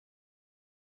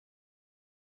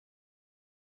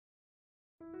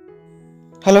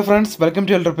Hello friends, welcome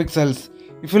to LTA230ANO2.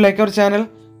 If you like our channel,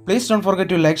 please don't forget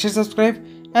to like, share, subscribe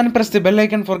and press the bell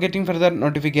icon for getting further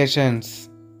notifications.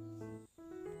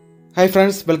 Hi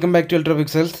friends, welcome back to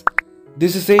LTA230ANO2.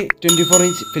 This is a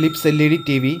 24-inch Philips LED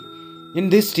TV. In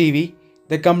this TV,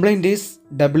 the complaint is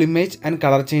double image and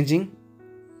color changing.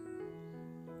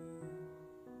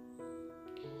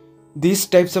 These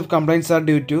types of complaints are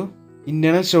due to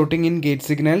internal shorting in gate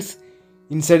signals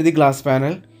inside the glass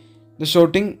panel. The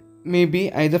shorting may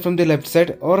be either from the left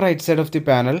side or right side of the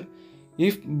panel.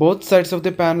 If both sides of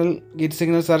the panel gate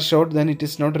signals are short, then it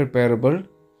is not repairable.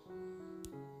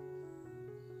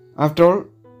 After all,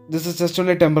 this is just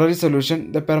only a temporary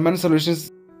solution. The permanent solution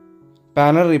is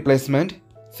panel replacement.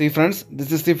 See friends,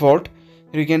 this is the fault.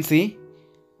 Here you can see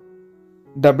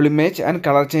double image and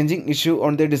color changing issue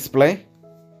on the display.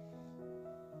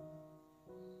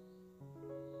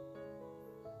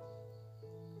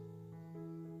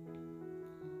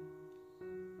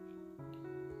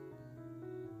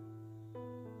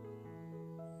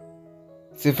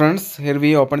 See friends, here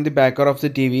we open the back cover of the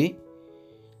TV.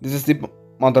 This is the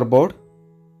motherboard.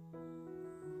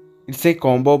 It's a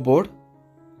combo board.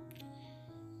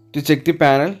 To check the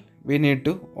panel, we need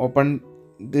to open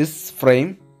this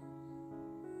frame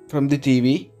from the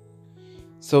TV.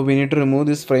 So we need to remove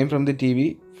this frame from the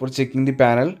TV for checking the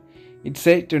panel. It's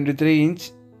a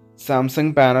 23-inch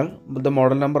Samsung panel, but the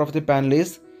model number of the panel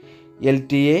is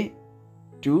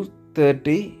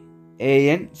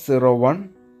LTA230ANO2.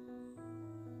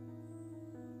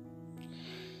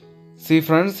 See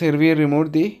friends, here we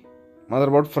removed the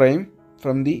motherboard frame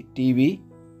from the TV.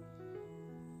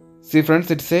 See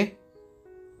friends, it's a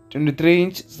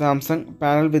 23-inch Samsung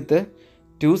panel with a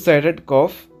two-sided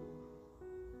cuff.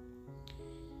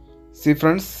 See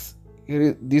friends,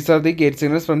 here these are the gate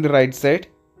signals from the right side,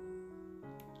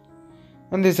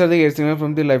 and these are the gate signals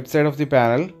from the left side of the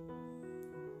panel.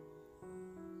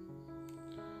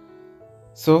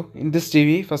 So in this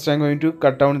TV, first I am going to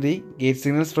cut down the gate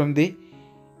signals from the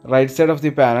right side of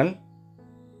the panel.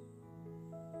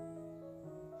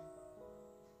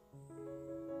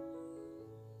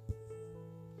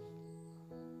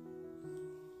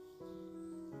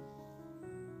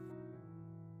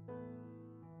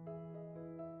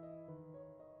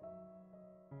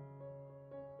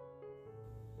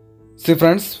 See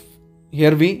friends,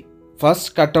 here we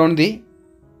first cut down the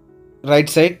right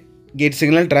side gate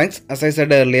signal trunks as I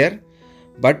said earlier,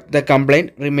 but the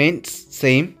complaint remains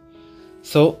same.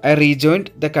 So I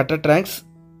rejoined the cutter trunks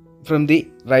from the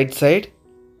right side.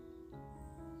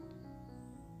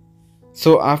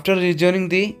 So after rejoining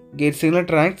the gate signal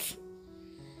trunks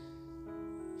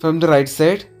from the right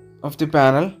side of the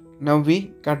panel, now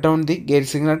we cut down the gate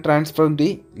signal trunks from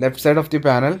the left side of the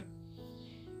panel.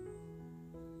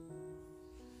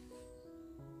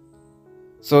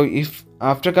 So if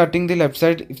after cutting the left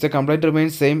side, if the complaint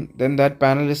remains same, then that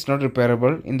panel is not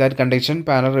repairable. In that condition,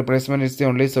 panel replacement is the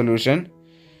only solution.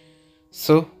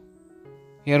 So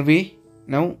here we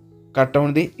now cut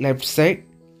down the left side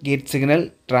gate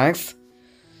signal trunks.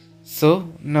 So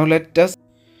now let us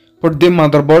put the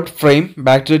motherboard frame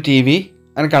back to the TV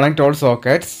and connect all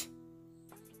sockets.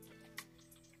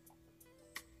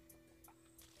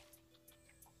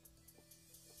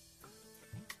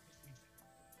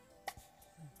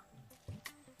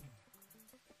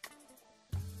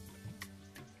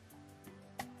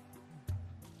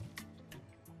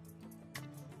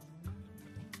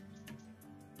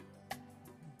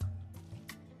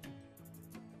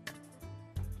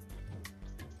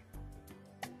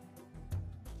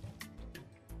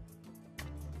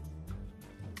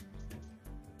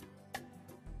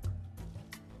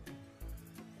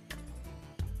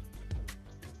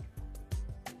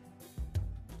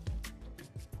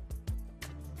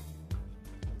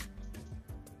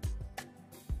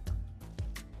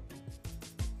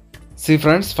 See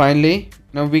friends, finally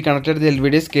now we connected the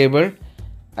LVDS cable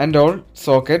and all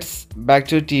sockets back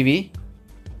to TV.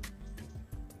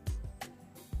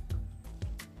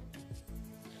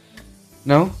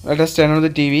 Now let us turn on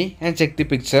the TV and check the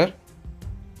picture.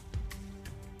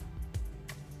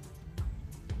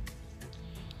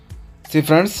 See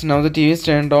friends, now the TV is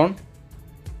turned on.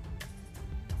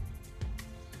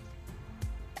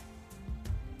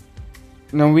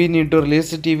 Now we need to release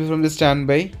the TV from the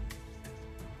standby.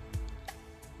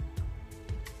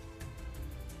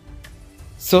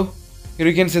 So here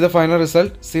you can see the final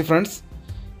result. See friends,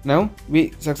 now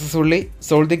we successfully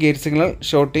solved the gate signal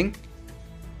shorting.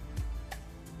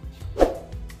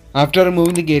 After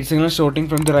removing the gate signal shorting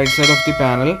from the right side of the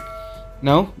panel,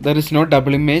 now there is no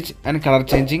double image and color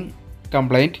changing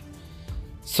complaint.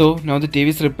 So now the TV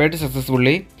is repaired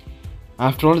successfully.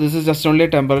 After all, this is just only a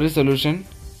temporary solution,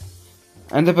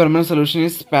 and the permanent solution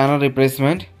is panel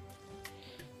replacement.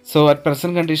 So at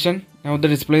present condition, now the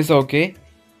display is okay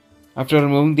after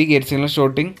removing the gate signal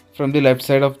shorting from the left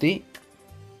side of the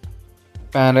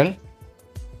panel.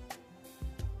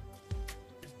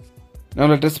 Now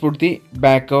let us put the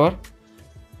back cover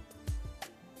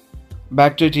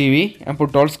back to TV and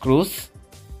put all screws.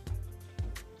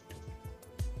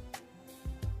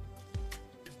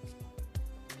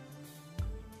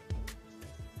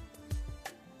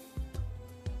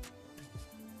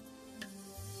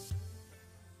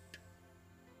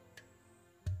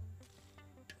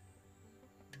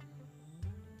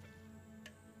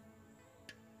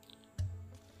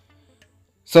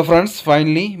 So friends,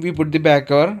 finally we put the back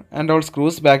cover and all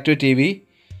screws back to TV.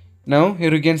 Now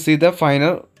here you can see the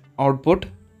final output.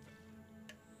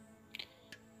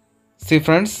 See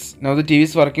friends, now the TV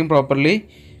is working properly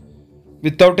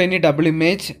without any double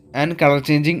image and color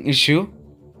changing issue.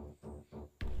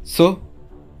 So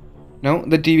now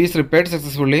the TV is repaired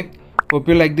successfully. Hope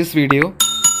you like this video.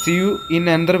 See you in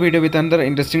another video with another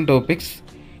interesting topics.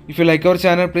 If you like our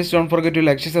channel, please don't forget to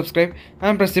like, share, subscribe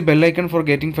and press the bell icon for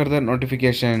getting further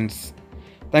notifications.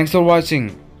 Thanks for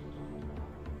watching.